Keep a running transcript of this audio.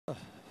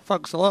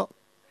Thanks a lot.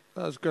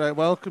 That was a great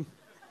welcome.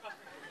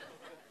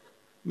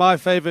 My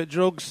favourite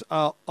drugs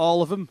are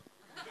all of them.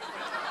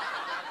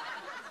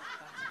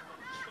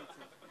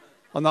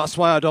 And that's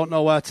why I don't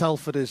know where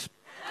Telford is.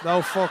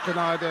 No fucking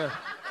idea.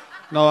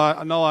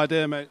 No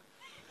idea, mate.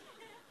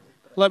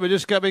 Let me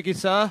just get my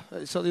guitar.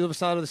 It's on the other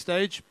side of the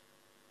stage.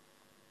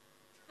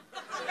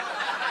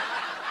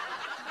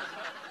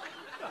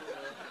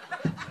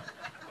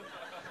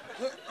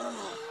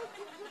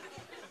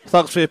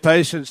 Thanks for your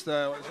patience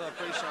there. I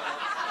appreciate that.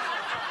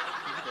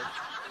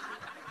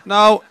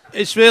 Now,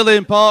 it's really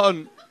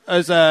important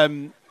as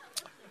a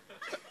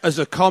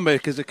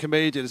comic, as a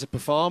comedian, as a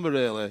performer,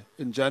 really,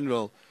 in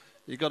general.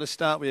 You've got to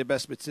start with your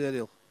best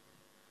material.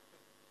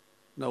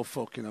 No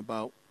fucking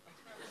about.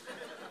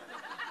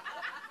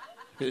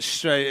 Get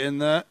straight in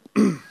there.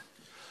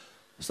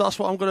 So that's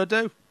what I'm going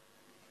to do.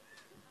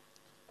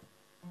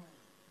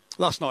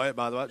 That's not it,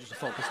 by the way. Just a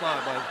fucking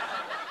slide, by the way.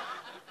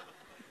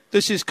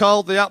 This is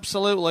called The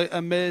Absolutely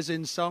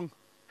Amazing Song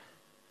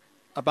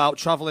about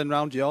travelling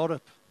around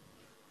Europe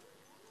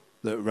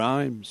that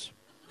rhymes.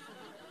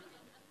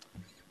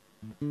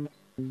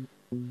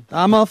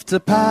 I'm off to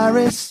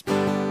Paris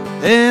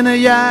in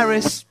a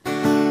Yaris.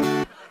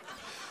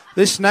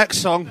 This next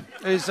song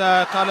is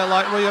kind of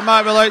like, well, you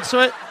might relate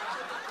to it.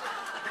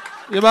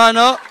 You might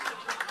not.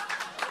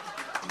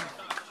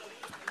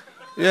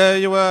 Yeah,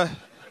 you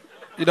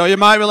know, you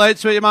might relate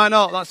to it, you might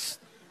not.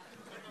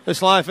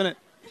 It's life, isn't it?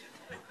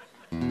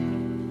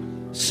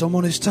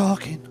 Someone is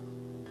talking.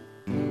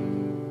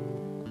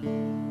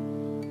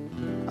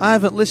 I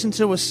haven't listened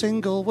to a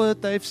single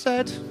word they've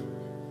said.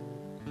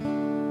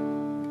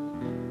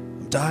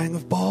 I'm dying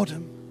of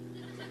boredom.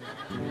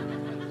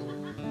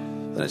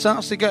 And it's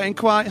actually getting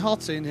quite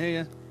hot in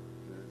here.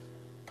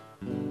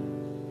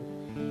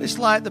 It's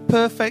like the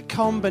perfect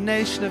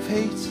combination of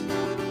heat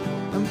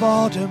and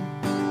boredom.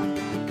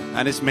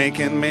 And it's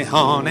making me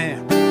horny.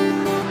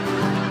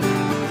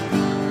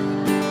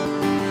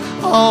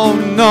 Oh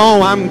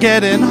no, I'm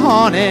getting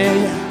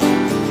horny.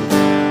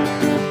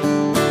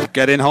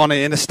 Getting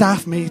horny in a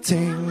staff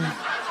meeting.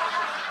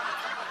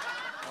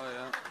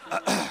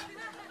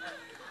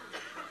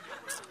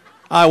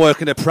 I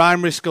work in a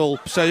primary school,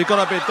 so you've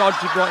got to be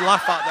dodgy, but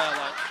laugh out there,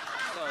 like.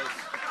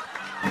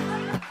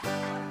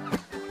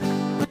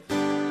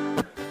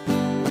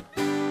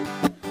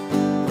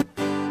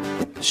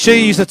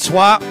 She's a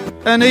twat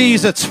and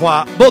he's a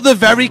twat, but they're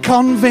very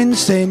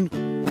convincing.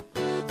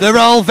 They're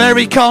all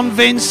very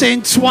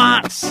convincing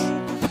twats.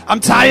 I'm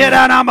tired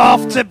and I'm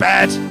off to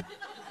bed.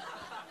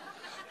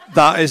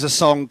 That is a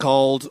song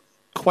called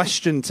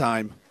Question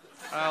Time,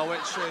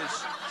 which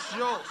is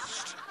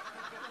just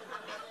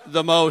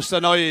the most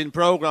annoying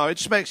programme. It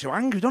just makes you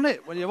angry, doesn't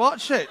it, when you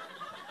watch it?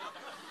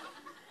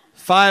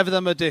 5 of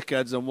them are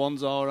dickheads and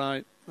 1's all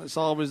right. That's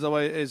always the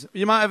way it is.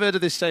 You might have heard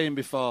of this saying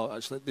before,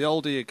 actually. The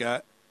older you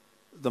get,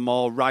 the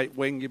more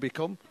right-wing you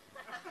become.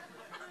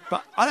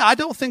 But I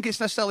don't think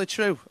it's necessarily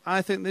true.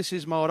 I think this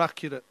is more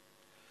accurate.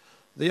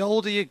 The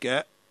older you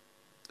get,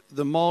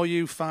 the more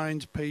you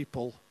find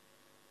people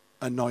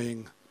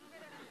annoying.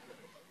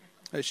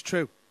 It's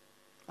true.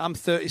 I'm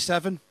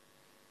 37.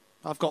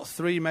 I've got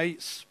 3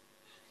 mates.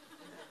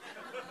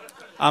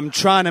 I'm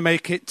trying to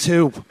make it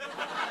 2.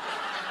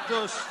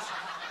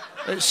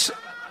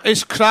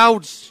 It's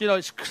crowds. You know,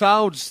 it's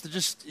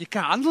crowds. You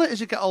can't handle it as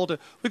you get older.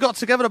 We got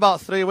together about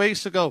 3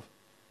 weeks ago.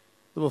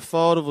 There were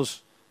 4 of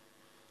us.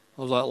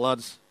 I was like,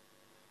 lads,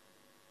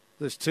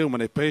 there's too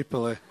many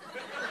people here.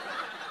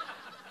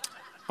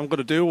 I'm going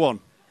to do one.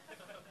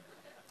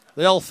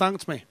 They all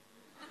thanked me.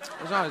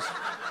 It was nice.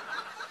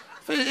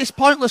 It's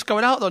pointless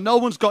going out, though. No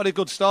one's got any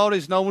good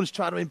stories. No one's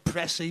trying to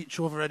impress each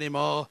other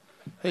anymore.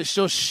 It's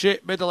just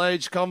shit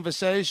middle-aged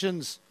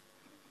conversations.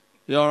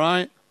 You all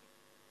right?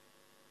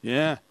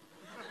 Yeah.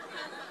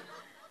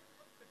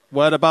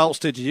 Whereabouts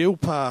did you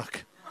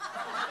park?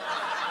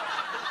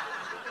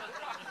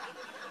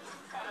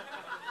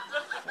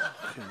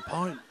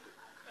 Point.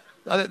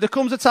 There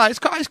comes a time, it's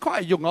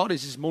quite a young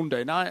audience, it's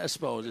Monday night, I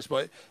suppose,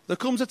 but there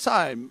comes a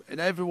time in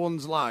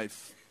everyone's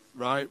life,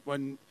 right,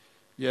 when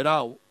you're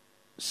out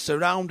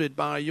surrounded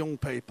by young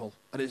people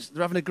and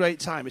they're having a great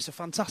time. It's a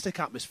fantastic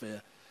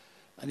atmosphere.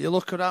 And you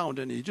look around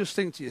and you just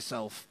think to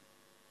yourself,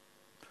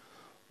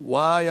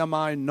 why am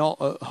I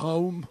not at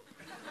home?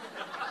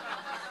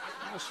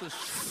 This is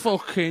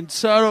fucking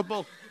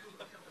terrible.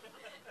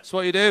 That's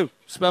what you do.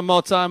 Spend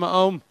more time at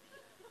home.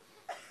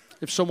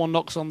 If someone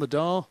knocks on the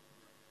door,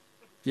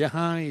 you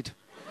hide.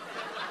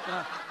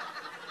 Yeah.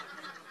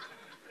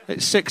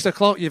 It's 6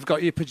 o'clock, you've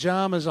got your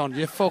pyjamas on,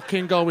 you're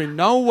fucking going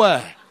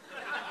nowhere.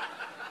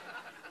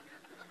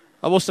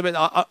 I must admit,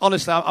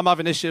 honestly, I'm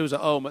having issues at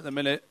home at the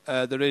minute.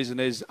 The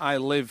reason is I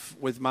live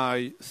with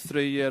my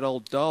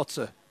 3-year-old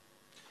daughter.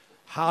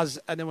 Has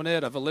anyone here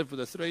ever lived with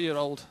a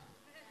 3-year-old?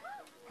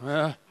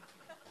 Yeah.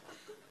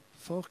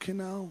 Fucking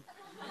hell.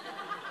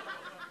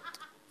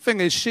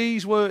 Thing is,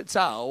 she's worked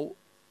out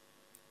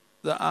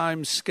that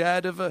I'm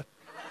scared of her.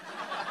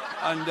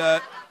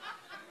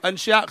 And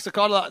she acts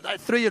accordingly. Like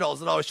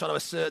 3-year-olds are always trying to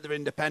assert their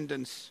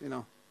independence, you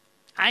know.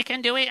 I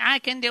can do it.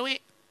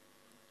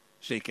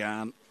 She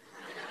can't.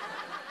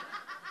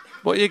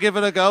 But you give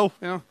it a go,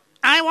 you know.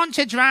 I want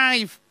to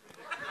drive.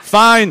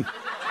 Fine.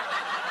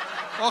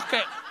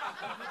 Okay.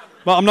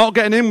 But I'm not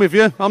getting in with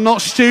you. I'm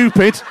not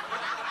stupid.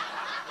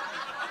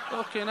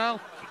 Fucking hell.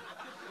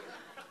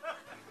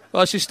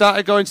 Well, she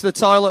started going to the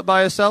toilet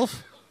by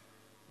herself,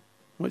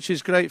 which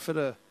is great for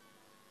her.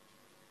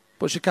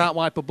 But she can't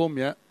wipe her bum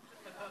yet,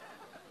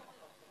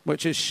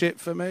 which is shit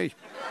for me.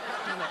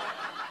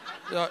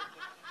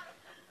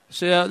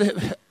 So,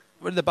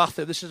 we're in the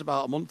bathroom. This is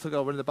about a month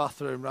ago. We're in the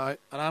bathroom, right?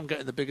 And I'm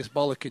getting the biggest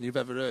bollocking you've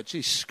ever heard.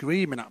 She's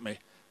screaming at me.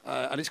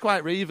 And it's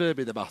quite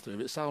reverby, the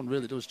bathroom. It sound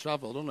really does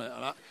travel, doesn't it?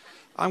 And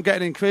I'm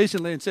getting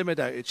increasingly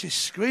intimidated. She's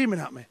screaming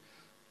at me.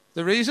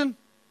 The reason?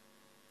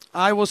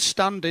 I was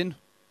standing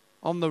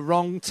on the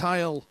wrong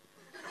tile.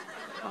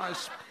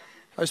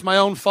 It's my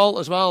own fault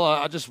as well.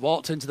 I just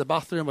walked into the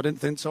bathroom. I didn't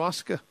think to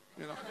ask her.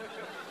 You know.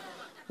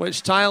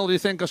 Which tile do you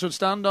think I should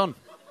stand on?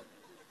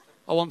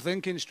 I wasn't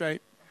thinking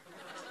straight.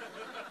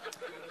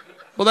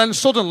 But then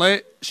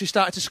suddenly, she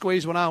started to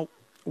squeeze one out,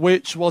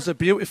 which was a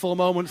beautiful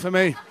moment for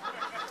me.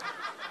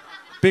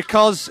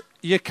 Because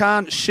you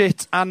can't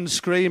shit and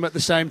scream at the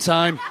same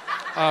time.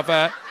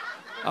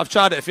 I've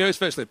tried it a few, it's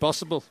virtually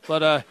impossible.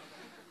 But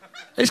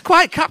it's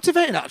quite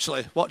captivating,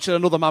 actually, watching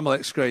another mammal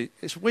excrete.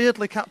 It's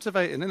weirdly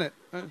captivating, isn't it?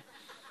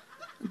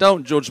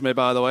 Don't judge me,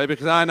 by the way,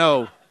 because I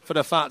know for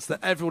the fact that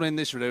everyone in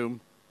this room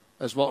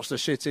has watched a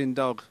shitting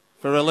dog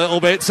for a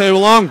little bit too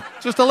long.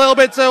 Just a little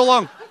bit too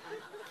long.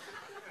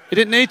 You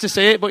didn't need to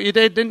see it, but you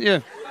did, didn't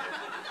you?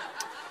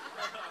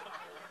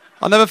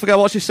 I'll never forget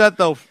what she said,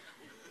 though.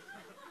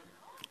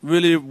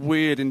 Really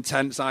weird,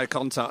 intense eye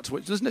contact,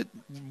 which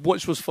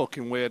was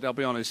fucking weird, I'll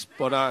be honest.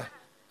 But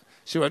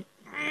she went,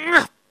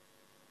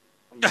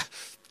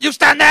 you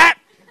stand there!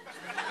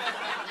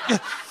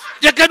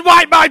 You can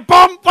wipe my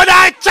bum when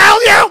I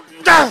tell you!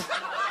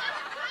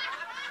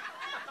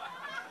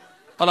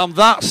 And I'm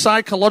that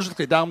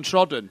psychologically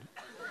downtrodden.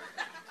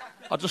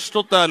 I just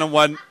stood there and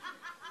went,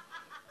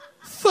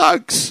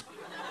 thanks.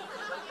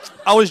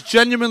 I was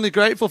genuinely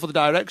grateful for the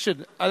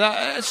direction.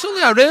 And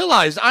suddenly I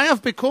realised I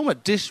have become a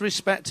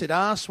disrespected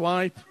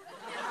arsewipe.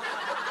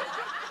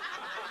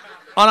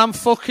 And I'm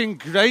fucking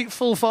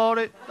grateful for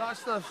it.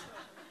 That's the...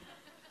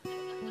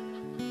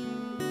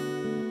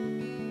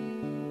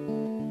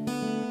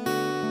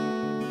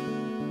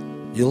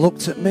 You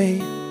looked at me.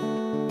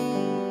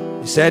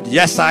 You said,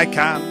 yes, I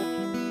can.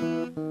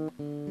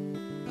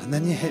 And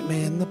then you hit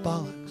me in the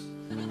bollocks.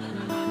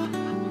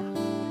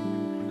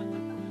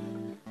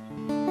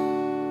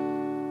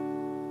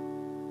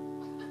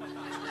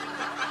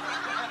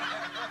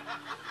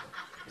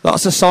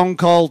 That's a song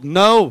called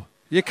No,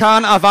 You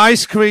Can't Have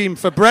Ice Cream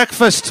for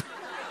Breakfast.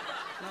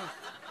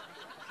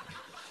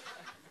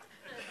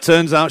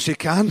 Turns out she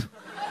can.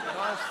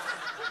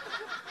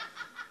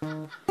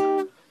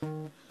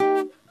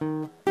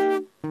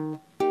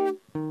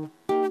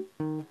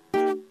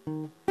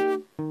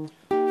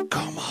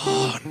 Come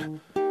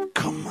on.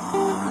 Come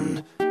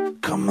on.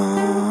 Come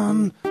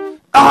on.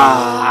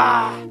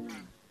 Ah!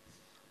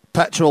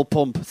 Petrol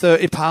pump,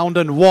 £30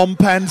 and 1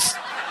 pence.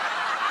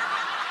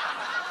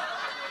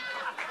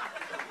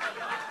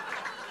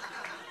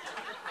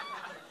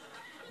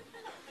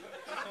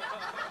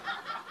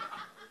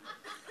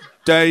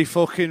 Day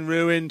fucking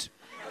ruined.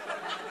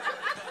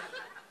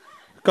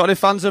 Got any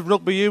fans of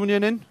rugby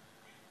union in?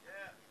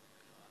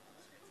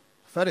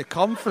 Very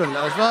confident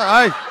as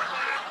well.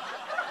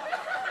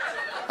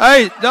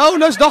 Hey, no,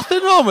 there's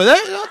nothing wrong with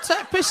it. Don't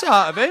take piss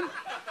out of him.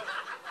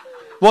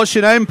 What's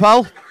your name,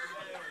 pal?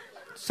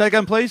 Say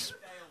again, please.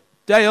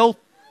 Dale.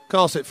 Of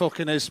course it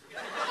fucking is.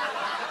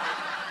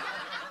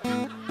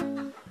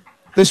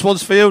 This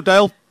one's for you,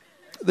 Dale.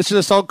 This is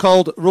a song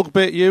called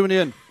Rugby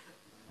Union.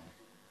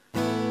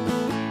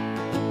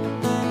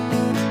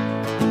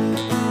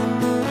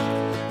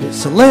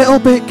 It's a little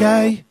bit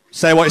gay.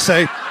 Say what you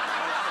say.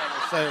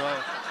 Say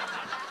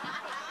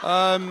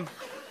what.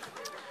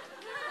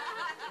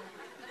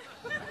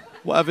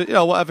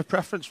 Whatever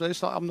preference really.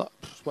 It's like, I'm not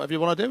whatever you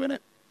want to do, innit?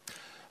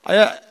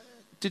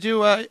 Did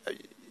you?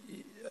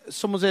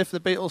 Someone's here for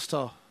the Beatles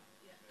tour.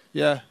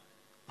 Yeah.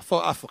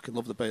 I fucking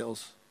love the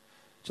Beatles.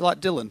 Do you like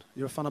Dylan?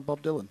 You're a fan of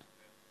Bob Dylan?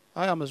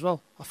 I am as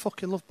well. I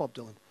fucking love Bob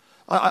Dylan.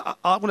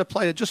 I'm going to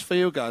play it just for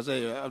you guys.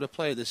 Here, I'm going to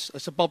play this.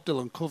 It's a Bob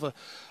Dylan cover.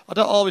 I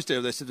don't always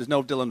do this if there's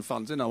no Dylan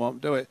fans in. I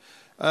won't do it.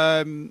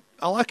 I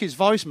like his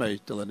voice,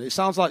 mate, Dylan. It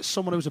sounds like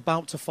someone who's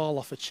about to fall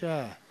off a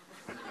chair.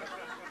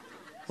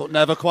 But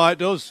never quite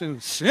does.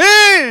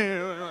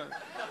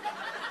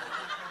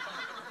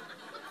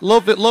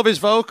 Love his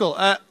vocal.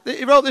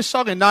 He wrote this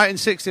song in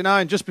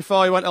 1969, just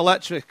before he went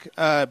electric.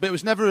 But it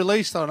was never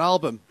released on an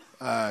album.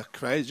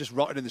 Crazy, just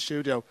rotted in the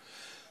studio.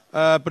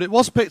 But it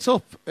was picked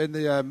up in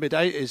the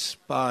mid-'80s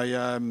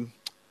by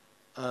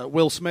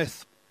Will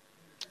Smith.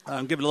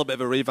 I'm giving a little bit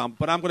of a revamp,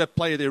 but I'm going to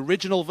play the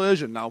original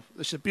version now.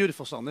 This is a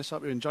beautiful song, this. I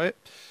hope you enjoy it.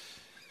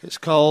 It's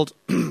called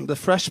The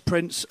Fresh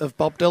Prince of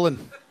Bob Dylan.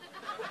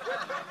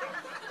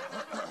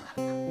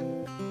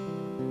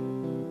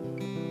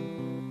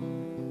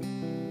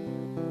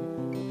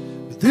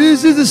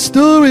 This is a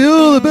story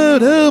all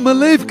about how my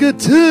life got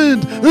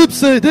turned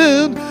upside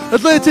down.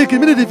 I'd like to take a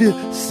minute if you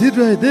sit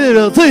right there.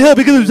 I'll tell you how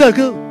because of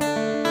Zaco.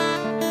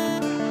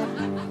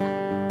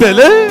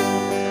 Billy?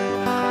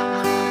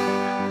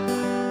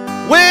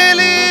 Well,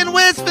 in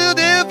West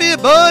Philadelphia,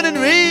 born and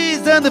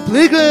raised on the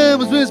playground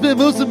was where I spent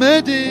most of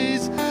my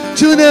days.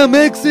 Chilling out,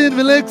 maxing,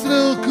 relaxing,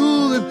 all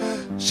cool,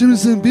 and shooting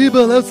some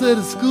b-ball outside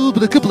of school.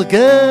 But a couple of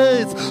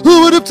guys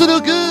who were up to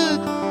no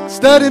good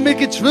started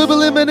making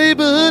trouble in my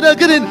neighborhood. I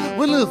got in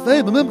one little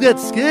fight. My mom got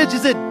scared. She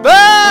said,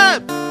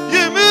 Bob,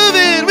 you're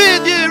moving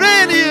with your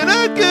auntie and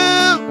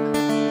uncle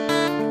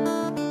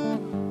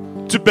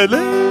to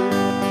Bel-Air.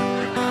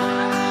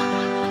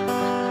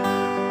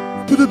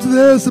 Put up to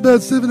the house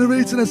about 7 or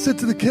 8, and I said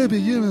to the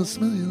cabbie, yeah, I'll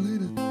smell you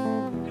later.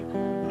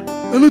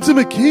 I looked at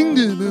my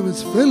kingdom. I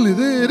was finally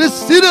there to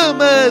sit on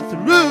my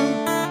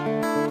throne.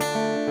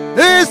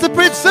 There's the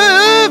Prince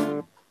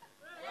of...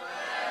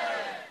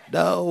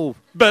 No.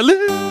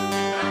 Bel-Air.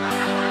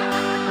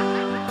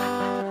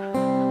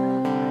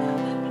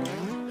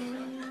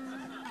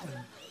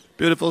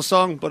 Beautiful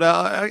song, but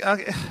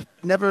I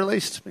never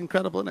released.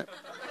 Incredible, isn't it?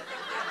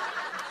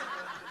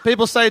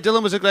 People say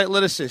Dylan was a great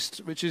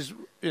lyricist, which is,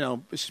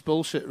 which is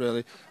bullshit,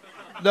 really.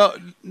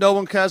 No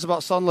one cares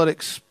about song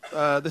lyrics.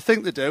 They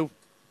think they do,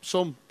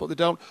 some, but they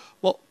don't.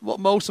 What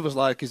most of us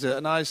like is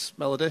a nice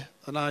melody,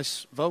 a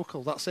nice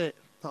vocal. That's it.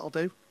 That'll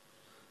do.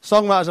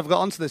 Songwriters have got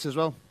onto this as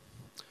well.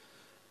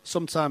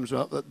 Sometimes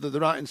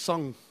they're writing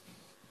song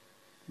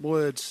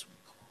words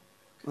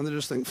and they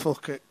just think,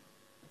 fuck it,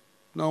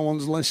 no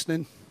one's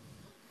listening,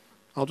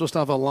 I'll just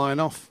have a line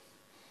off.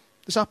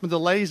 This happened to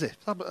Lazy.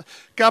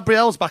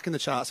 Gabrielle's back in the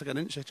charts again,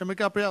 isn't she? Do you remember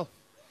Gabrielle?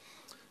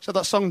 She had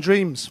that song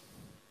Dreams.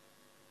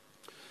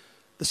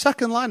 The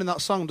second line in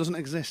that song doesn't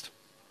exist.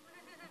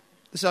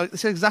 This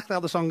is exactly how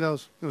the song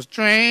goes. It goes,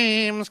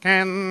 dreams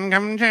can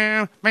come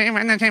true. You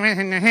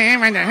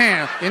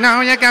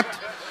got...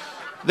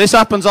 This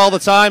happens all the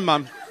time,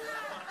 man.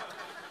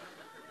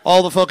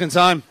 All the fucking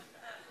time.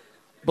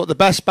 But the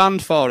best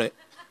band for it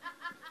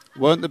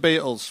weren't the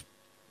Beatles.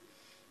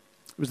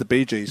 It was the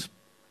Bee Gees.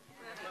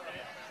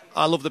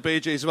 I love the Bee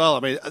Gees as well. I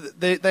mean,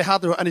 they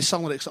hardly wrote any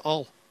song lyrics at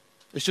all.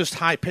 It's just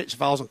high-pitched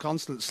vowels and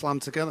consonants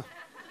slammed together.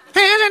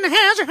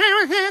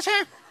 That's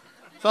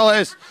all it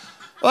is.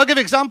 Well, I'll give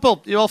you an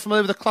example. You all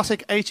familiar with the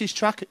classic 80s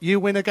track, You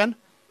Win Again?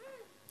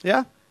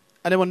 Yeah?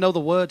 Anyone know the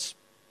words?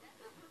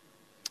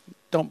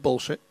 Don't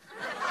bullshit.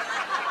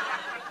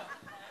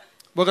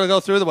 We're going to go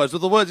through the words. Well,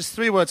 the words is a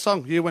 3-word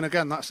song. You win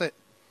again. That's it.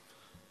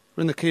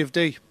 We're in the key of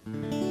D.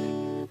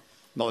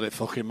 Not that it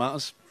fucking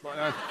matters.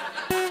 But,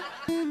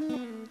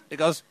 it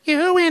goes,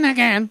 you win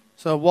again.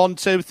 So 1,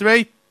 2, 3.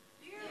 You win.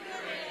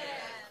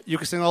 You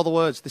can sing all the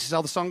words. This is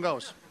how the song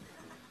goes.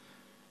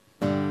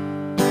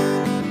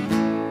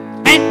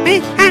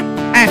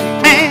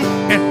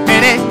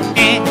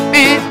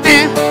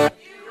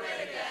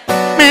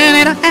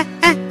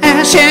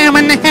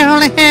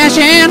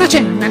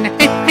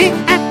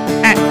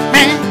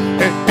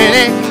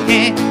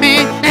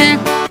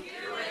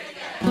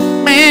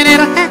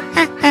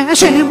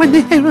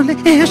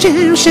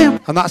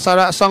 And that's how I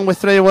write a song with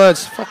 3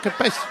 words. Fucking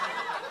piss.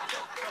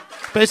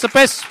 Piece of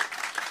piss.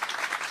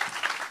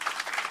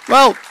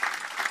 Well,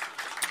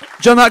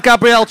 do you know that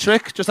Gabrielle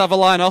trick? Just have a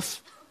line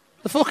off.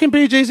 The fucking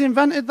Bee Gees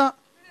invented that.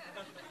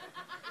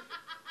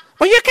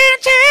 Well, you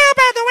can't tell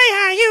by the way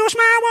I use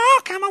my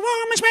walk. I'm a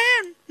woman's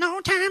man.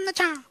 No time to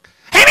talk.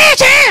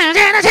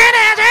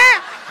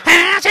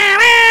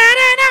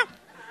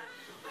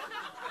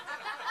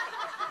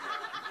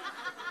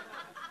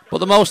 But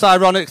the most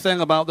ironic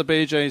thing about the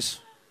Bee Gees,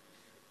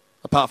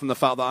 apart from the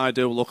fact that I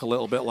do look a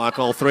little bit like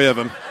all 3 of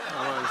them,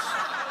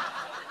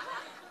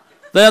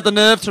 they had the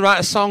nerve to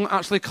write a song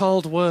actually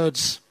called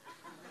Words.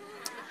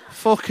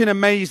 Fucking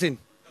amazing.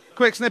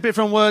 Quick snippet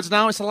from Words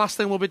now. It's the last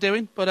thing we'll be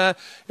doing, but you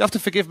have to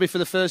forgive me for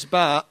the first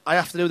bar. I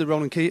have to do the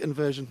Ronan Keating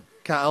version.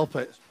 Can't help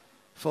it.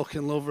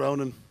 Fucking love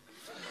Ronan.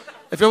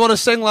 If you want to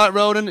sing like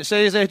Ronan, it's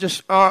easy.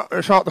 Just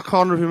it's out the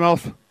corner of your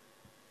mouth.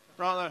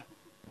 Right there.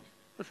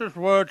 This is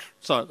Words.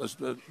 Sorry,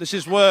 this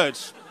is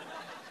Words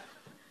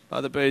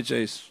by the Bee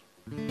Gees.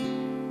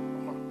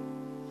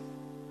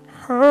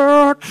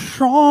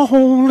 Hurts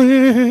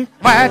only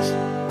words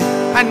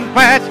and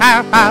words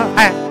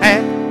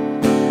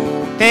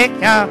take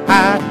your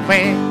heart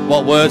away.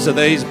 What words are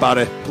these,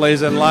 Barry?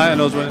 Please enlighten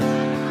us with.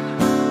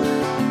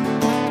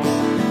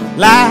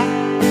 La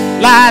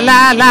la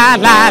la la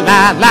la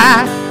la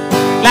la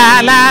la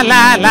la la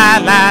la la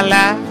la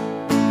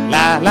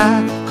la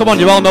la. Come on,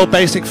 you all know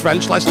basic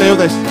French. Let's do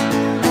this.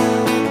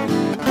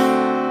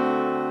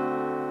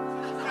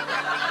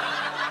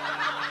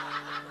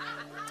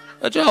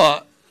 Do you know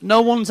what?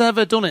 No one's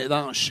ever done it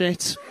that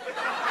shit.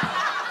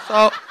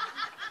 So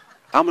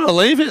I'm going to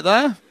leave it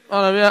there.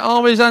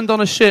 Always end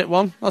on a shit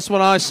one. That's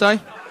what I say.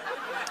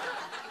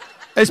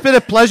 It's been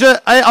a pleasure.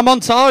 I'm on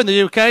tour in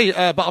the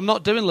UK, but I'm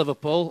not doing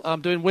Liverpool.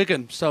 I'm doing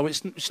Wigan, so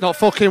it's not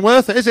fucking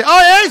worth it, is it? Oh,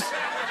 it is!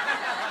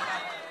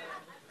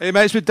 Are you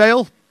mates with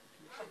Dale?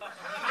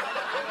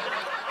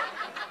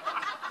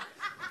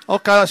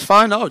 Okay, that's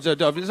fine. No,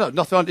 there's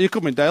nothing on. You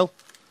coming, Dale?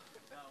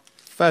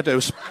 Fair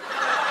dues.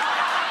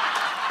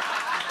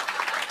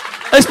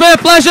 It's been a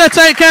pleasure.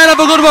 Take care. Have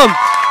a good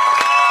one.